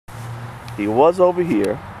He was over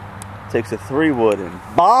here. Takes a 3-wood and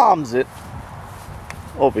bombs it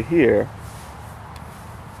over here.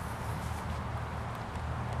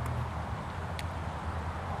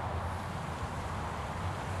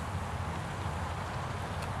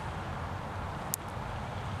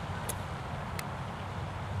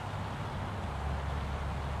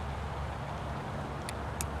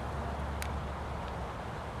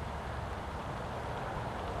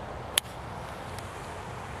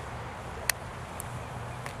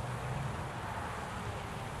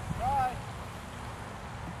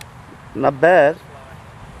 Not bad.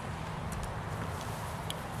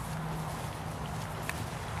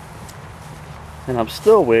 And I'm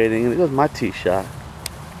still waiting. And it goes my tee shot.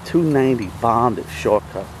 290 bombed it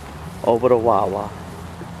shortcut over the Wawa.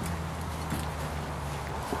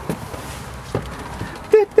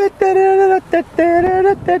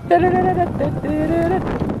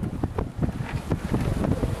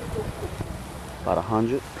 About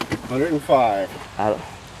 100. 105.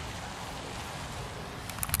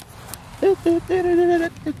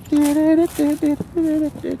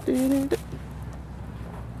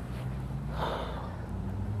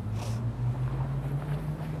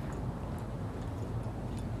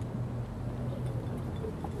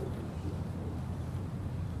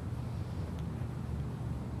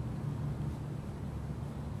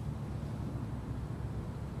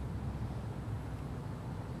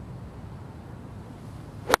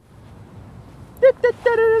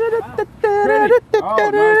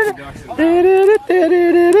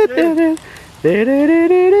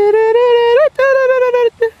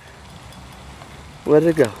 Where'd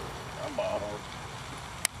it go?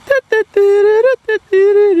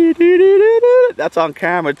 That's on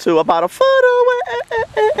camera too. About a foot away.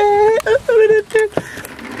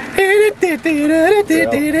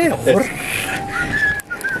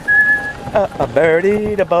 A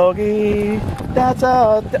birdie, the bogey. That's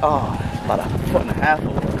all. Oh, it's about a foot and a half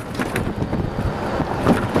away.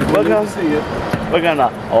 We're gonna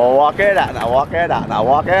walk it out now, walk it out now,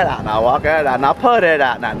 walk it out now, walk it out now, put it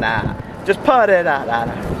out now. Just put it out now.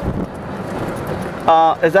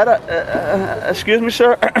 Is that a, excuse me,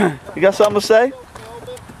 sir? You got something to say?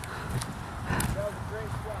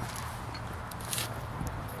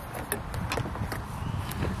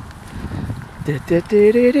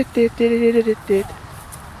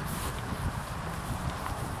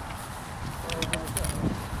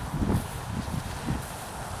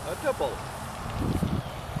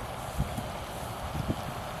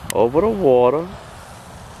 Over the water,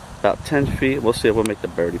 about 10 feet. We'll see if we'll make the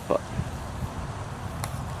birdie putt.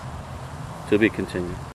 To be continued.